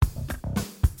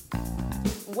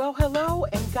Well, hello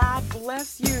and God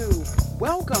bless you.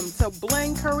 Welcome to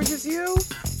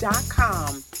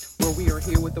BlenencouragesYou.com, where we are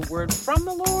here with the word from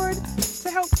the Lord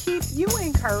to help keep you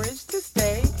encouraged to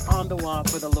stay on the wall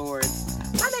for the Lord.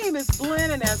 My name is Blen,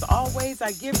 and as always,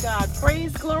 I give God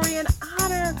praise, glory, and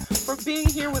honor for being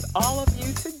here with all of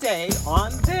you today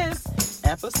on this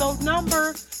episode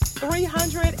number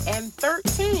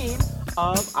 313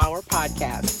 of our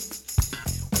podcast.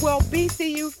 Well,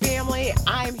 BCU family,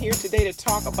 I'm here today to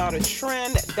talk about a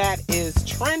trend that is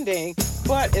trending,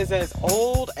 but is as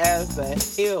old as the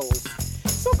hills.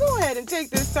 So go ahead and take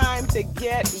this time to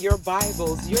get your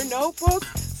Bibles, your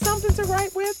notebooks, something to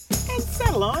write with, and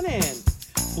settle on in.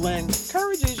 Blen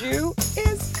Encourages You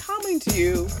is coming to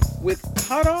you with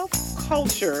Cutoff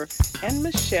Culture and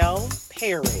Michele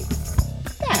Perry.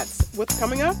 That's what's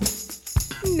coming up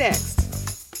next.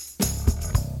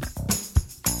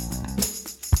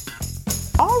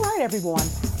 All right, everyone,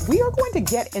 we are going to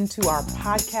get into our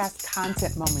podcast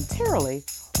content momentarily.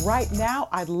 Right now,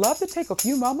 I'd love to take a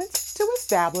few moments to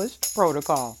establish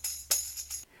protocol.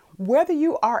 Whether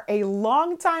you are a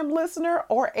long-time listener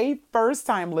or a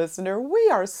first-time listener, we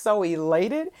are so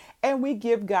elated and we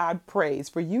give God praise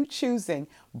for you choosing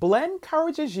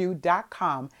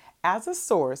BlenencouragesYou.com as a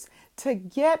source to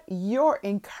get your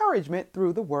encouragement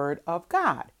through the Word of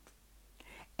God.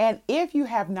 And if you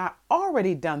have not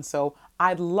already done so,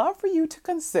 I'd love for you to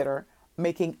consider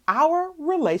making our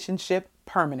relationship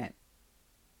permanent.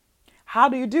 How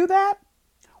do you do that?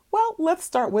 Well, let's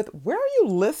start with where are you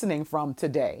listening from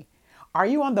today? Are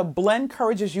you on the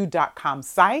BlenencouragesYou.com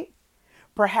site?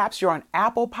 Perhaps you're on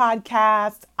Apple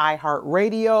Podcasts,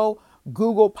 iHeartRadio,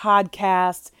 Google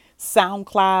Podcasts,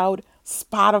 SoundCloud,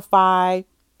 Spotify,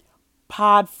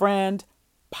 Podfriend,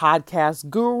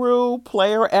 Podcast Guru,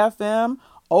 Player FM,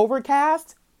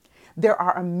 Overcast. There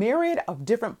are a myriad of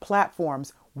different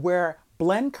platforms where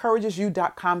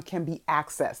BlenencouragesYou.com can be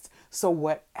accessed. So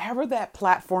whatever that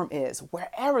platform is,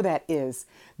 wherever that is,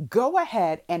 go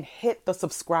ahead and hit the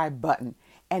subscribe button.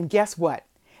 And guess what?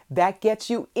 That gets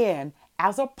you in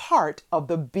as a part of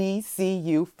the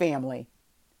BCU family.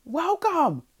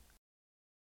 Welcome.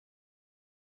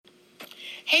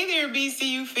 Hey there,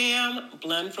 BCU fam.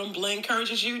 Blen from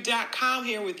BlenencouragesYou.com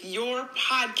here with your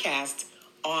podcast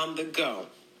on the go.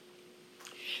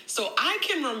 So I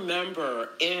can remember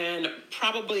in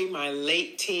probably my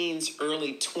late teens,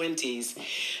 early 20s,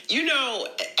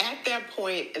 at that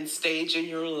point and stage in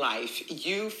your life,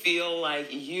 you feel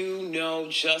like you know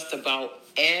just about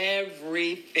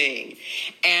everything.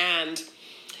 And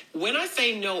when I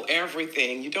say know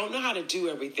everything, you don't know how to do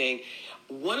everything.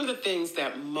 One of the things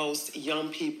that most young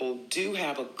people do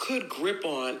have a good grip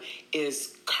on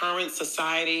is current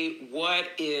society, what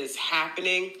is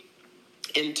happening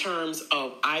in terms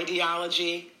of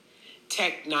ideology,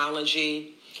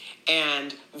 technology,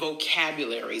 and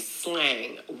vocabulary,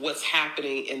 slang, what's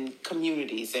happening in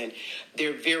communities. And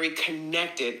they're very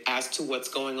connected as to what's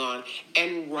going on,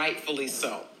 and rightfully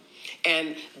so.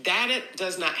 And that it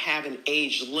does not have an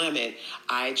age limit.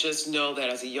 I just know that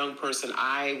as a young person,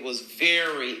 I was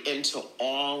very into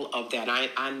all of that.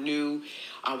 I knew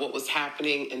what was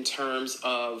happening in terms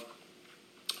of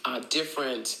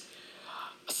different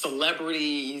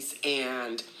celebrities,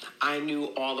 and I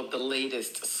knew all of the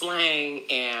latest slang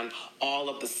and all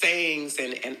of the sayings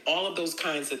and all of those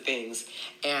kinds of things.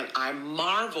 And I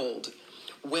marveled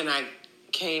when I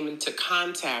came into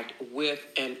contact with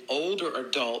an older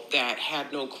adult that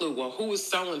had no clue. Well, who is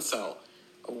so-and-so?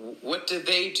 What do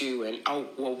they do? And,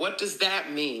 what does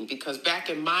that mean? Because back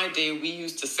in my day, we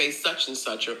used to say such and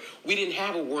such, or we didn't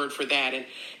have a word for that. And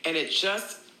it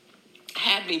just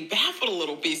had me baffled a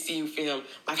little, BCU fam.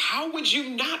 Like, how would you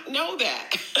not know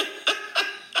that?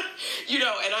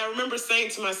 And I remember saying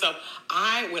to myself,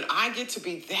 when I get to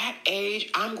be that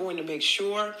age, I'm going to make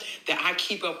sure that I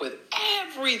keep up with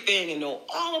everything and know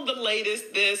all of the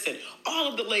latest this and all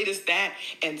of the latest that.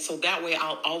 And so that way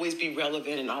I'll always be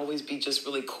relevant and always be just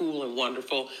really cool and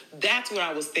wonderful. That's what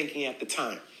I was thinking at the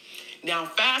time. Now,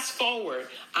 fast forward,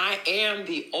 I am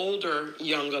the older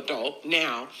young adult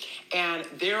now, and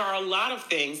there are a lot of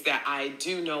things that I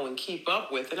do know and keep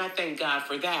up with, and I thank God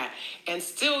for that. And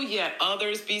still yet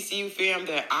others, BCU fam,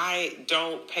 that I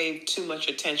don't pay too much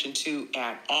attention to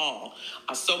at all.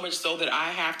 So much so that I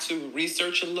have to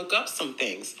research and look up some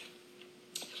things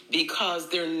because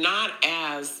they're not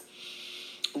as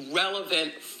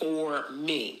relevant for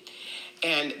me.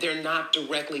 And they're not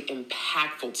directly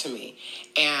impactful to me.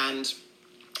 And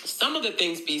some of the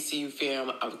things, BCU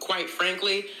fam, quite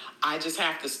frankly, I just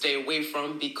have to stay away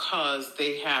from because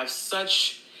they have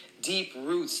such deep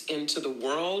roots into the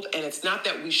world. And it's not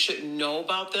that we shouldn't know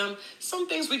about them. Some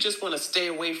things we just want to stay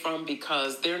away from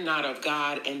because they're not of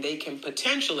God, and they can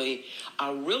potentially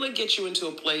really get you into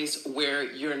a place where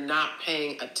you're not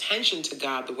paying attention to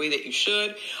God the way that you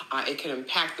should. It can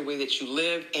impact the way that you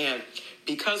live. And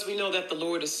because we know that the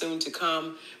Lord is soon to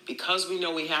come, because we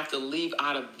know we have to leave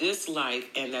out of this life,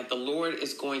 and that the Lord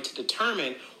is going to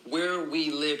determine where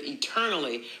we live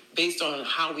eternally based on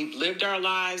how we've lived our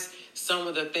lives, some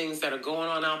of the things that are going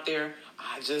on out there,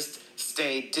 I just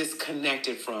stay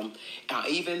disconnected from.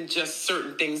 Even just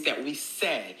certain things that we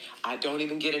say, I don't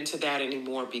even get into that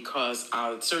anymore because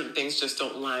certain things just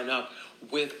don't line up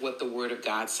with what the Word of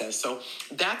God says. So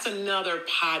that's another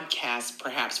podcast,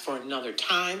 perhaps for another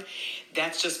time.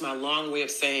 That's just my long way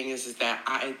of saying is that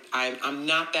I'm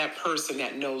not that person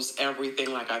that knows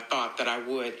everything like I thought that I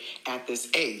would at this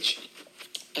age.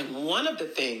 And one of the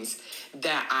things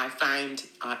that I find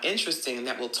interesting and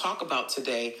that we'll talk about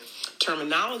today,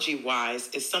 terminology-wise,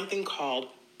 is something called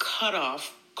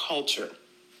cut-off culture.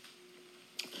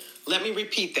 Let me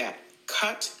repeat that.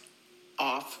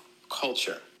 Cut-off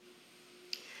culture.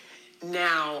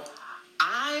 Now,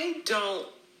 I've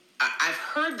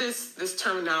heard this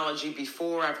terminology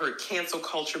before. I've heard cancel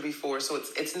culture before, so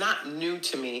it's not new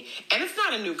to me. And it's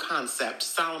not a new concept.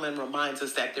 Solomon reminds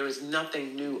us that there is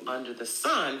nothing new under the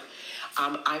sun.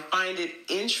 I find it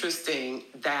interesting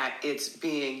that it's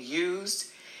being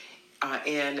used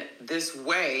in this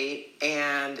way,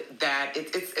 and that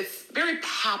it's very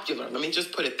popular. Let me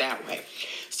just put it that way.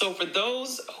 So for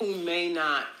those who may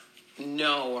not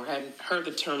know or haven't heard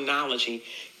the terminology,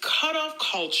 cutoff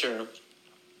culture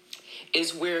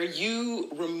is where you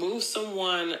remove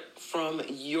someone from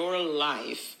your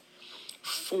life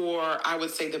for, I would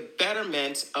say, the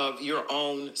betterment of your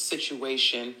own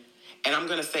situation. And I'm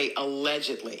going to say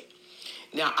allegedly.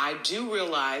 Now, I do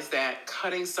realize that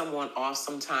cutting someone off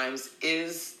sometimes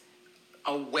is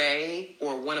a way,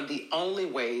 or one of the only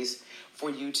ways, for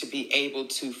you to be able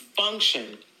to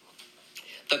function.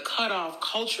 The cutoff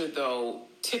culture, though,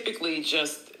 typically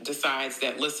just decides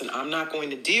that, listen, I'm not going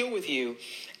to deal with you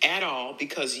at all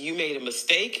because you made a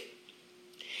mistake,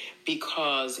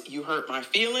 because you hurt my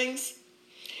feelings,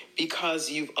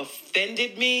 because you've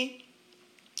offended me,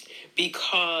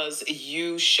 because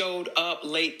you showed up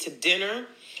late to dinner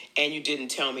and you didn't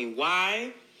tell me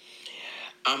why.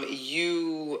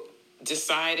 You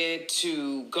decided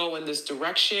to go in this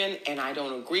direction and I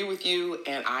don't agree with you,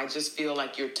 and I just feel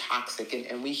like you're toxic.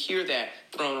 And we hear that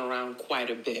thrown around quite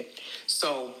a bit.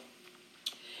 So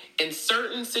in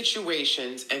certain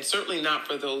situations, and certainly not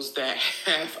for those that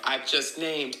I've just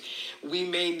named, we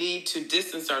may need to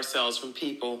distance ourselves from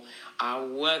people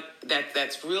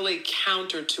that's really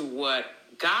counter to what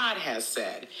God has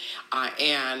said.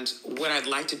 And what I'd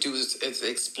like to do is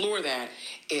explore that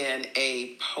in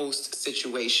a post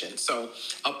situation. So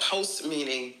a post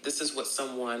meaning this is what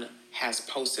someone has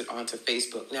posted onto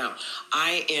Facebook. Now,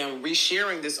 I am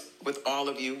resharing this with all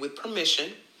of you with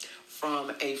permission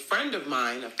from a friend of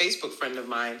mine, a Facebook friend of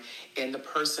mine, in the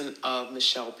person of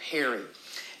Michele Perry.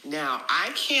 Now,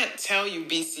 I can't tell you,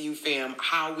 BCU fam,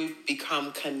 how we've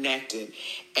become connected.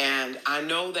 And I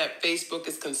know that Facebook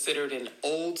is considered an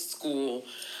old school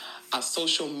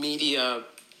social media,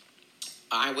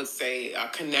 I would say,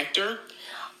 connector.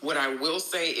 What I will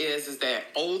say is that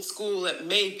old school it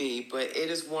may be, but it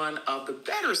is one of the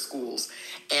better schools.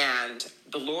 And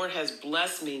the Lord has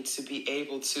blessed me to be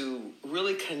able to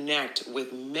really connect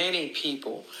with many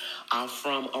people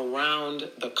from around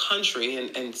the country,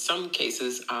 and in some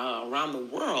cases around the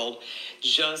world,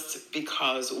 just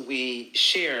because we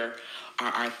share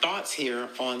our thoughts here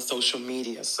on social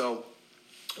media. So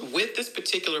with this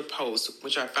particular post,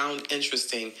 which I found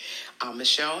interesting,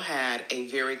 Michele had a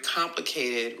very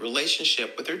complicated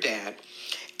relationship with her dad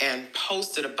and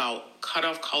posted about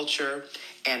cutoff culture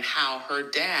and how her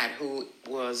dad, who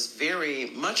was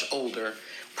very much older,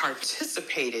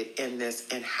 participated in this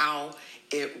and how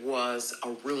it was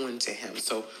a ruin to him.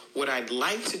 So what I'd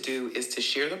like to do is to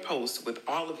share the post with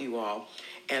all of you all,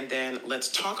 and then let's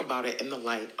talk about it in the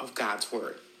light of God's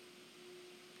word.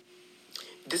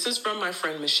 This is from my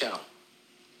friend Michele.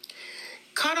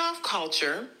 Cutoff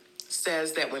culture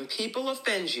says that when people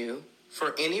offend you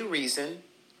for any reason,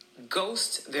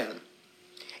 ghost them.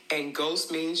 And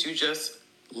ghost means you just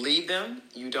leave them.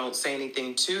 You don't say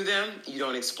anything to them. You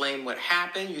don't explain what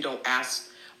happened. You don't ask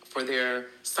for their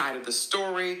side of the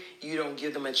story. You don't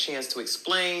give them a chance to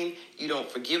explain. You don't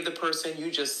forgive the person.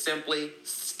 You just simply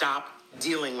stop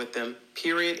dealing with them.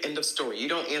 Period. End of story. You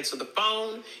don't answer the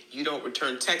phone. You don't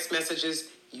return text messages.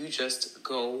 You just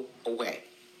go away.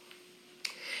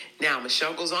 Now,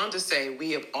 Michele goes on to say,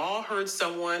 we have all heard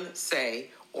someone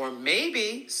say, or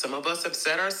maybe some of us have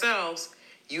said ourselves,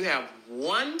 you have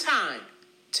one time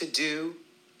to do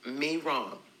me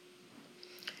wrong.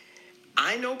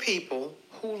 I know people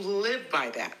who live by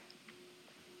that.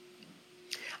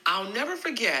 I'll never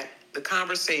forget the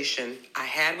conversation I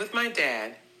had with my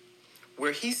dad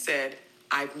where he said,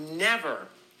 I've never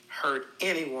hurt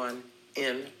anyone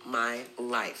in my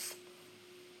life.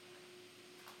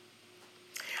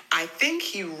 I think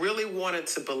he really wanted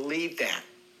to believe that.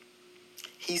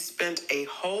 He spent a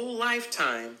whole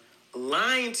lifetime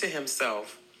lying to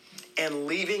himself and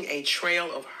leaving a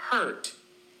trail of hurt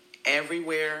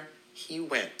everywhere he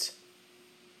went.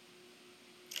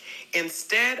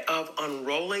 Instead of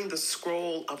unrolling the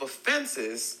scroll of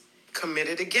offenses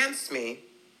committed against me,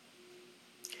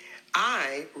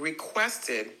 I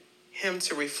requested him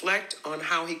to reflect on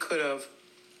how he could have,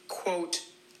 quote,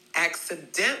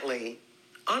 accidentally,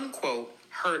 unquote,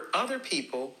 hurt other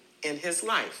people in his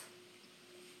life.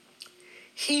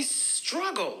 He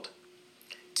struggled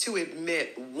to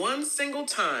admit one single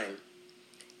time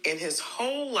in his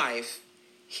whole life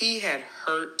he had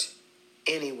hurt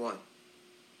anyone.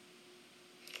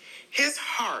 His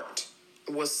heart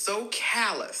was so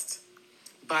calloused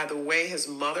by the way his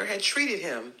mother had treated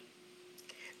him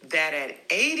that at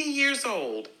 80 years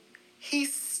old, he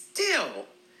still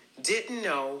didn't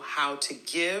know how to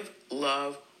give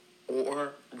love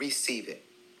or receive it.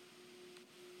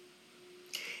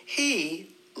 He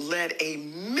led a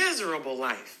miserable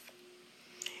life,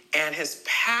 and his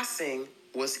passing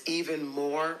was even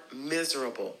more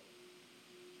miserable.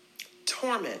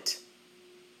 Torment.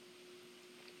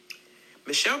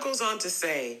 Michele goes on to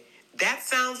say, that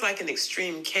sounds like an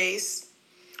extreme case,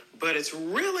 but it's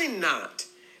really not,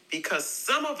 because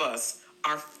some of us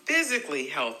are physically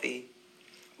healthy,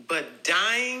 but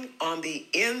dying on the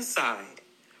inside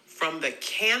from the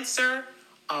cancer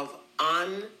of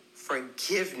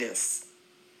unforgiveness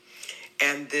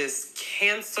and this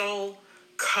cancel,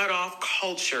 cut-off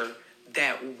culture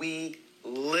that we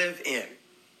live in.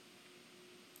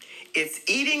 It's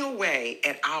eating away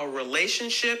at our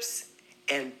relationships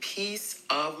and peace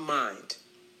of mind.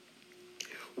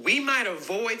 We might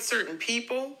avoid certain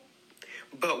people,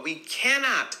 but we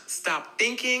cannot stop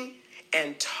thinking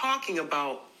and talking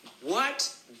about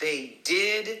what they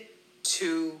did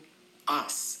to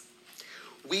us.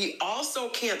 We also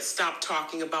can't stop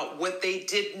talking about what they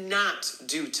did not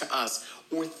do to us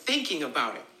or thinking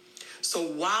about it. So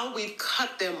while we've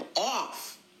cut them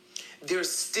off, they're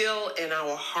still in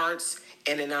our hearts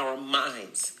and in our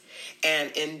minds.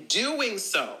 And in doing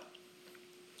so,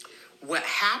 what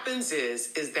happens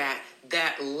is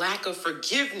that lack of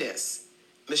forgiveness,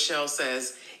 Michele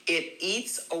says, it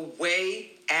eats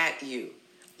away at you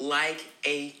like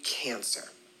a cancer.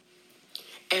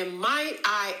 And might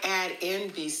I add in,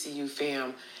 BCU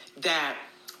fam, that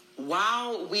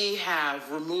while we have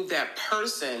removed that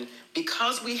person,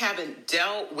 because we haven't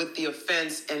dealt with the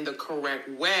offense in the correct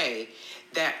way,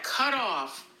 that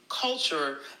cutoff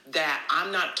culture that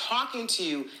I'm not talking to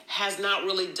you has not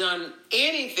really done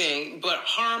anything but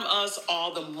harm us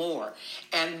all the more.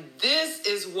 And this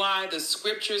is why the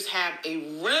scriptures have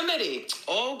a remedy.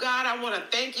 Oh God, I want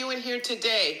to thank you in here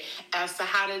today as to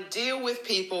how to deal with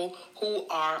people who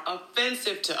are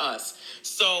offensive to us.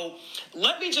 So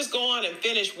let me just go on and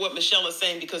finish what Michele is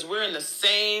saying, because we're in the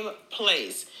same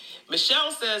place.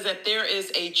 Michele says that there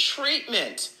is a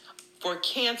treatment for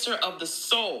cancer of the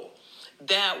soul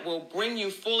that will bring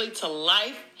you fully to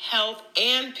life, health,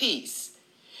 and peace.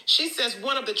 She says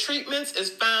one of the treatments is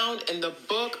found in the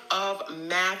book of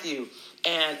Matthew.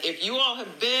 And if you all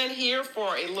have been here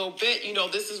for a little bit, you know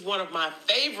this is one of my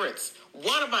favorites.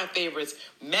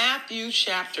 Matthew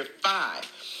chapter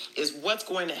 5 is what's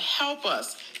going to help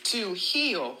us to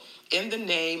heal in the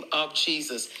name of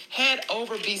Jesus. Head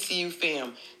over, BCU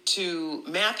fam, to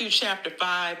Matthew chapter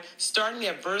 5, starting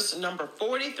at verse number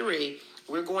 43.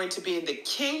 We're going to be in the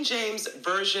King James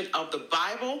Version of the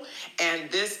Bible,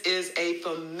 and this is a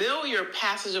familiar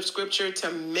passage of scripture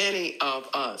to many of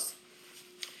us.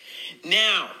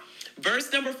 Now,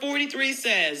 verse number 43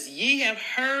 says, ye have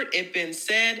heard it been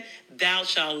said, thou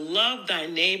shalt love thy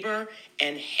neighbor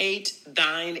and hate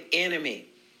thine enemy.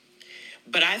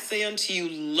 But I say unto you,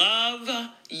 love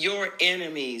your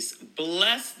enemies,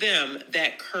 bless them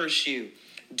that curse you,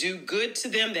 do good to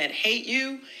them that hate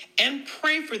you, and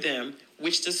pray for them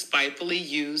which despitefully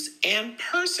use and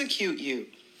persecute you,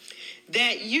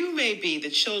 that you may be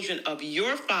the children of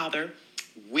your Father,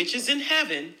 which is in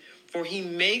heaven, for he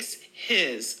makes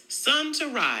his sun to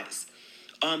rise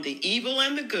on the evil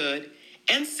and the good,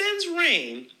 and sends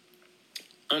rain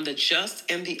on the just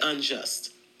and the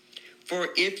unjust. For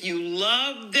if you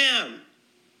love them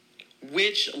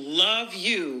which love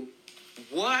you,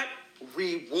 what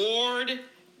reward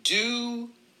do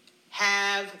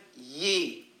have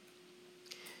ye?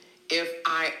 If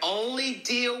I only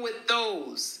deal with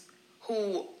those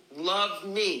who love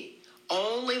me,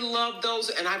 only love those,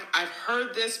 and I've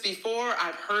heard this before.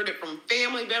 I've heard it from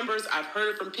family members. I've heard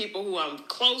it from people who I'm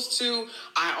close to.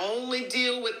 I only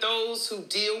deal with those who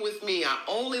deal with me. I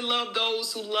only love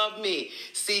those who love me.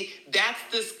 See, that's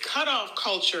this cutoff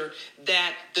culture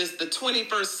that the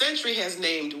 21st century has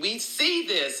named. We see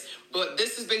this, but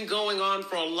this has been going on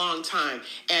for a long time.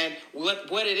 And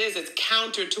what it is, it's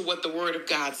counter to what the Word of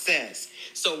God says.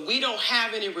 So we don't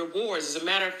have any rewards. As a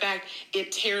matter of fact,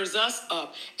 it tears us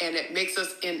up and it makes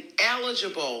us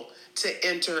ineligible to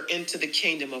enter into the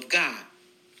kingdom of God.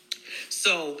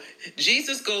 So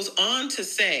Jesus goes on to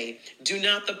say, do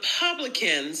not the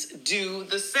publicans do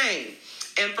the same?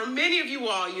 And for many of you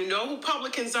all, you know who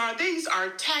publicans are. These are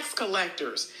tax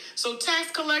collectors. So tax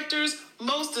collectors,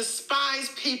 most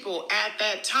despised people at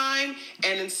that time,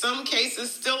 and in some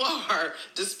cases still are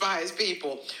despised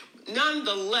people.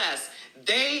 Nonetheless,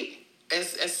 they,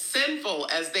 as sinful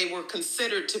as they were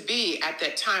considered to be at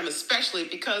that time, especially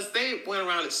because they went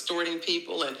around extorting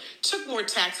people and took more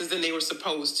taxes than they were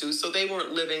supposed to, so they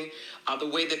weren't living the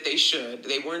way that they should.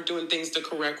 They weren't doing things the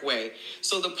correct way.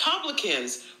 So the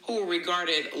publicans, who were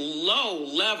regarded low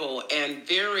level and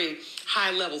very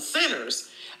high level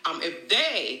sinners, if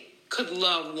they could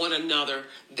love one another,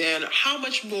 then how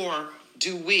much more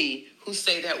do we who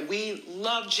say that we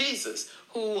love Jesus,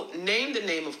 who name the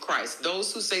name of Christ,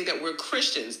 those who say that we're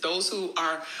Christians, those who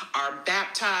are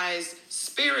baptized,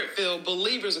 spirit-filled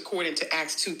believers according to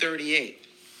Acts 2:38.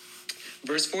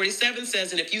 Verse 47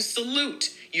 says, and if you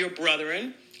salute your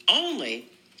brethren only,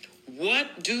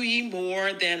 what do ye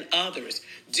more than others?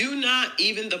 Do not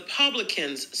even the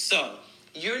publicans so.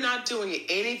 You're not doing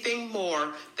anything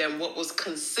more than what was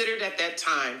considered at that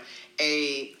time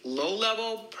a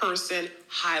low-level person,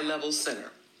 high-level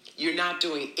sinner. You're not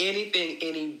doing anything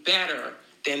any better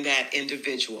than that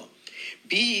individual.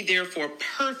 Be ye therefore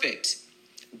perfect.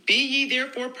 Be ye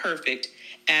therefore perfect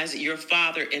as your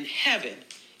Father in heaven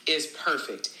is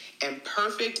perfect. And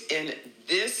perfect in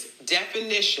this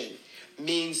definition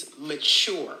means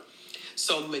mature.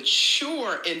 So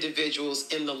mature individuals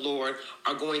in the Lord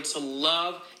are going to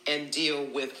love and deal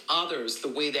with others the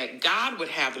way that God would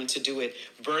have them to do it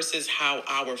versus how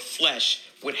our flesh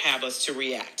would have us to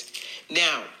react.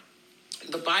 Now,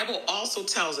 the Bible also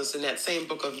tells us in that same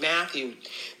book of Matthew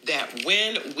that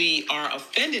when we are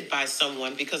offended by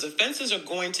someone, because offenses are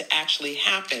going to actually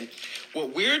happen,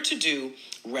 what we're to do,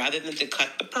 rather than to cut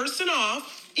the person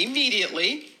off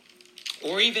immediately,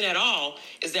 or even at all,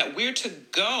 is that we're to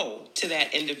go to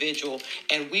that individual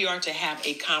and we are to have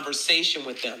a conversation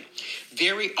with them.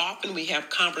 Very often we have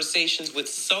conversations with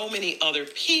so many other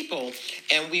people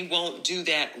and we won't do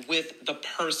that with the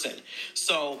person.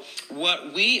 So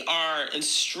what we are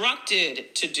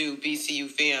instructed to do, BCU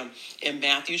fam, in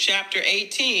Matthew chapter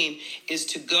 18 is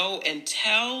to go and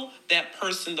tell that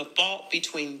person the fault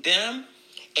between them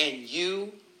and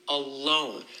you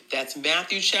alone. That's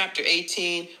Matthew chapter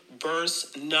 18,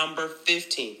 verse number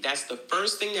 15. That's the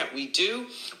first thing that we do.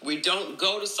 We don't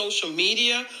go to social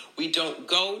media. We don't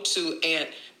go to Aunt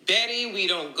Betty. We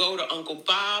don't go to Uncle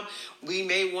Bob. We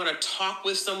may want to talk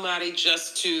with somebody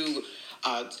just to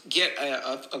get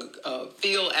a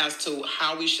feel as to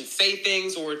how we should say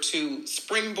things or to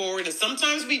springboard. And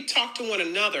sometimes we talk to one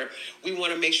another. We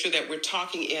want to make sure that we're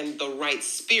talking in the right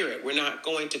spirit. We're not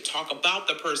going to talk about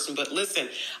the person, but listen,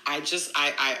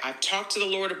 I've talked to the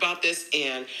Lord about this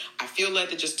and I feel led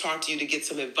to just talk to you to get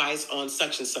some advice on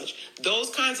such and such. Those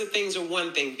kinds of things are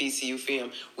one thing, BCU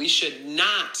fam. We should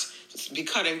not be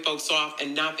cutting folks off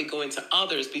and not be going to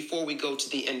others before we go to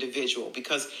the individual,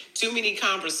 because too many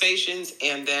conversations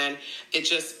and then it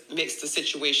just makes the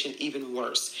situation even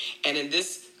worse. And in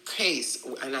this case,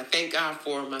 and I thank God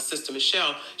for my sister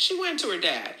Michele, she went to her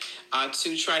dad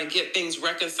to try to get things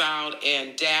reconciled,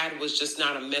 and dad was just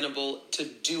not amenable to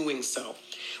doing so.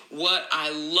 What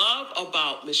I love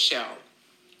about Michele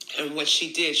and what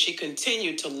she did, she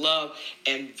continued to love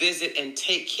and visit and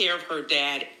take care of her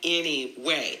dad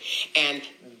anyway. And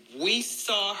we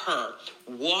saw her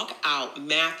walk out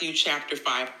Matthew chapter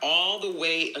 5 all the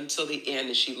way until the end.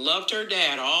 And she loved her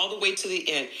dad all the way to the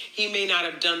end. He may not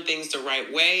have done things the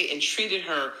right way and treated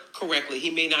her correctly. He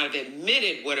may not have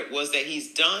admitted what it was that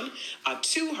he's done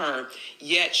to her,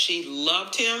 yet she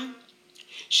loved him.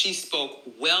 She spoke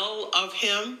well of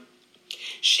him.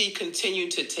 She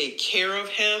continued to take care of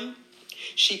him.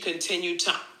 She continued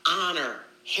to honor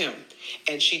him.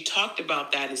 And she talked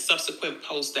about that in subsequent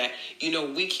posts that,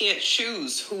 we can't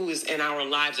choose who is in our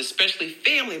lives, especially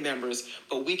family members,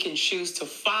 but we can choose to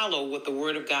follow what the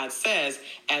Word of God says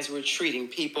as we're treating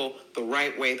people the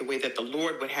right way, the way that the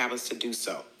Lord would have us to do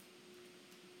so.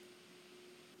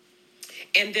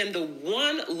 And then the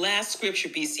one last scripture,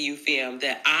 BCU fam,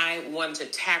 that I wanted to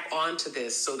tack onto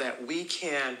this so that we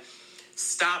can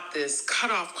stop this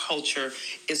cutoff culture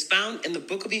is found in the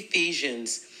book of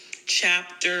Ephesians,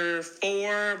 chapter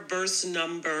 4, verse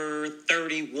number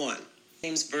 31,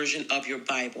 James version of your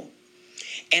Bible.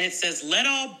 And it says, let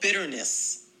all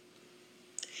bitterness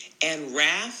and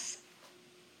wrath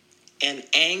and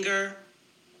anger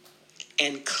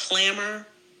and clamor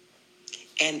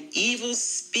and evil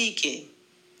speaking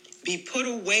be put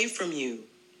away from you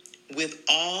with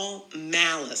all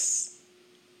malice.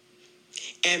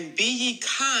 And be ye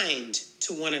kind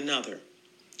to one another,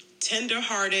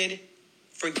 tender-hearted,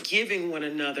 forgiving one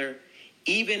another,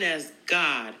 even as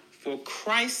God, for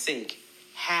Christ's sake,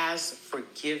 has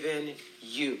forgiven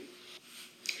you.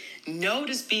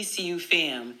 Notice, BCU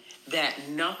fam, that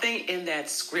nothing in that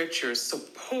scripture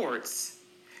supports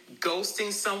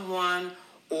ghosting someone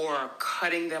or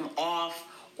cutting them off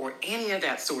or any of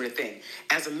that sort of thing.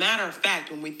 As a matter of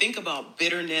fact, when we think about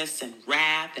bitterness and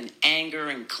wrath and anger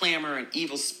and clamor and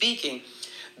evil speaking,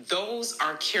 those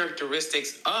are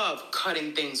characteristics of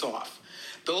cutting things off.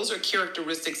 Those are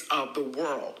characteristics of the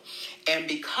world. And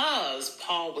because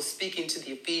Paul was speaking to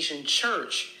the Ephesian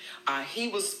church, he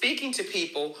was speaking to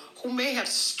people who may have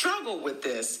struggled with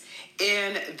this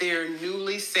in their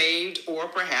newly saved, or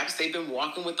perhaps they've been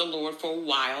walking with the Lord for a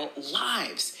while,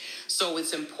 lives. So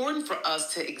it's important for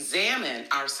us to examine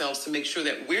ourselves to make sure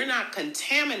that we're not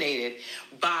contaminated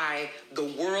by the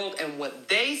world and what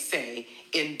they say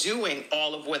in doing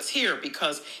all of what's here.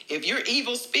 Because if you're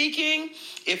evil speaking,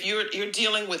 if you're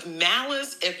dealing with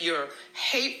malice, if you're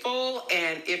hateful,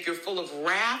 and if you're full of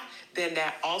wrath, then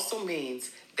that also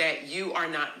means that you are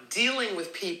not dealing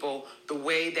with people the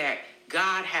way that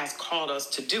God has called us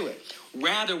to do it.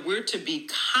 Rather, we're to be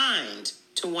kind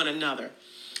to one another,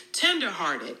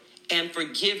 tenderhearted and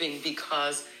forgiving,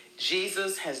 because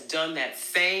Jesus has done that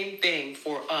same thing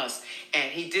for us. And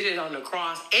he did it on the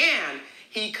cross, and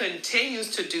he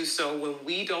continues to do so when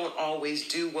we don't always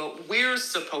do what we're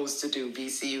supposed to do,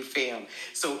 BCU fam.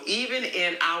 So even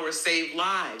in our saved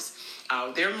lives,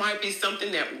 there might be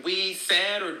something that we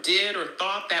said or did or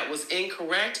thought that was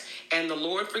incorrect, and the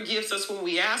Lord forgives us when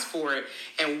we ask for it,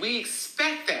 and we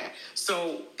expect that.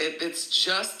 So it's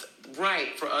just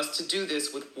right for us to do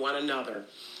this with one another.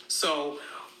 So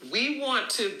we want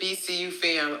to, BCU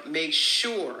fam, make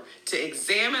sure to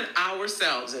examine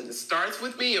ourselves, and it starts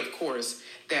with me, of course,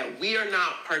 that we are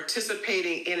not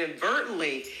participating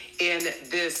inadvertently in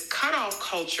this cutoff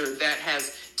culture that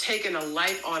has taken a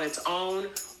life on its own,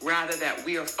 rather that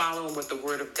we are following what the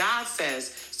Word of God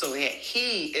says, so that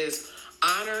he is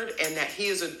honored and that he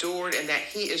is adored and that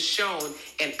he is shown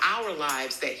in our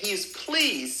lives, that he is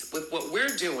pleased with what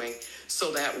we're doing,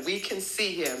 so that we can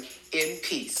see him in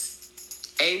peace.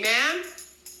 Amen?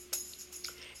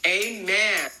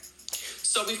 Amen.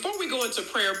 So before we go into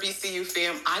prayer, BCU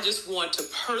fam, I just want to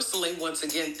personally, once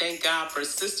again, thank God for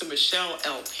Sister Michele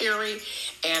L. Perry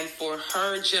and for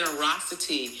her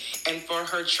generosity and for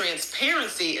her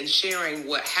transparency in sharing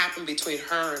what happened between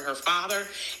her and her father.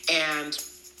 And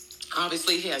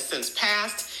obviously, he has since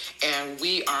passed, and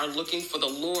we are looking for the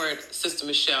Lord, Sister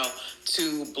Michele,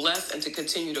 to bless and to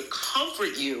continue to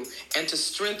comfort you and to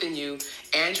strengthen you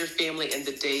and your family in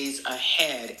the days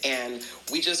ahead. And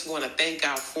we just want to thank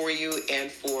God for you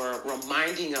and for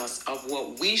reminding us of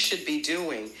what we should be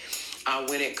doing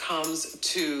when it comes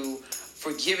to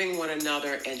forgiving one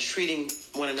another and treating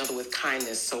one another with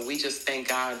kindness. So we just thank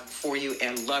God for you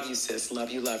and love you, sis. Love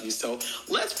you, love you. So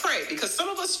let's pray, because some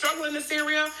of us struggle in this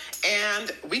area,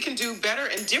 and we can do better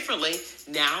and differently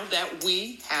now that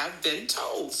we have been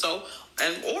told. So,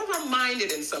 or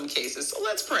reminded in some cases. So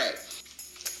let's pray.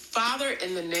 Father,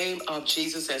 in the name of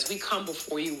Jesus, as we come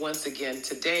before you once again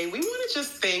today, we want to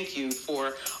just thank you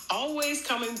for always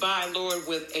coming by, Lord,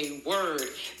 with a word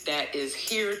that is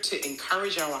here to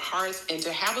encourage our hearts and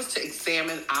to have us to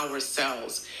examine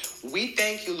ourselves. We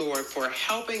thank you, Lord, for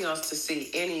helping us to see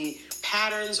any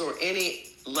patterns or any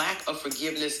lack of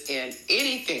forgiveness in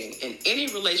anything, in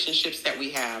any relationships that we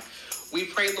have. We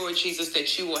pray, Lord Jesus,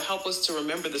 that you will help us to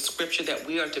remember the scripture that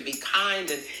we are to be kind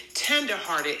and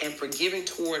tenderhearted and forgiving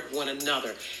toward one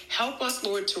another. Help us,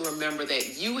 Lord, to remember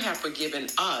that you have forgiven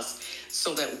us,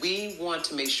 so that we want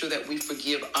to make sure that we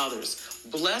forgive others.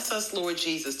 Bless us, Lord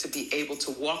Jesus, to be able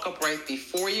to walk upright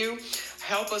before you.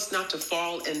 help us not to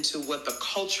fall into what the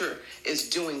culture is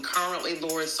doing currently,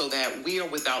 Lord, so that we are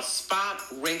without spot,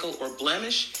 wrinkle, or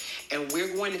blemish. And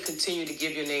we're going to continue to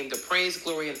give your name the praise,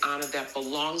 glory, and honor that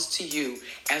belongs to you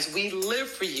as we live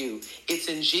for you. It's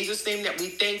in Jesus' name that we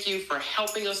thank you for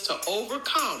helping us to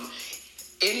overcome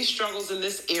any struggles in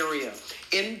this area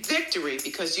in victory,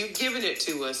 because you've given it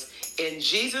to us. In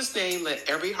Jesus' name, let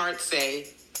every heart say,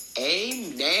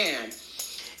 amen.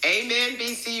 Amen,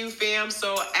 BCU fam.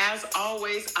 So as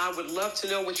always, I would love to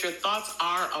know what your thoughts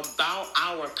are about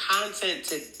our content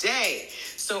today.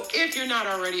 So if you're not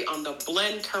already on the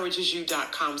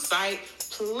BlenencouragesYou.com site,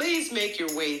 please make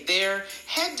your way there.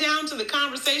 Head down to the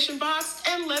conversation box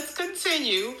and let's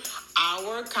continue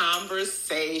our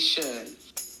conversation.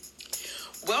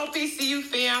 Well, BCU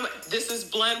fam, this is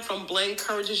Blen from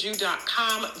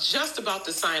BlenencouragesYou.com, just about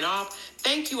to sign off.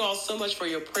 Thank you all so much for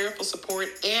your prayerful support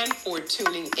and for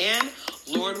tuning in.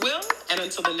 Lord will, and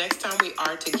until the next time we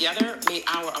are together, may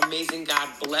our amazing God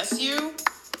bless you,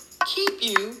 keep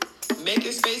you, make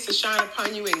his face to shine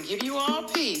upon you, and give you all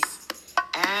peace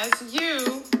as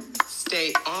you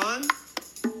stay on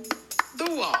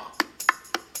the wall.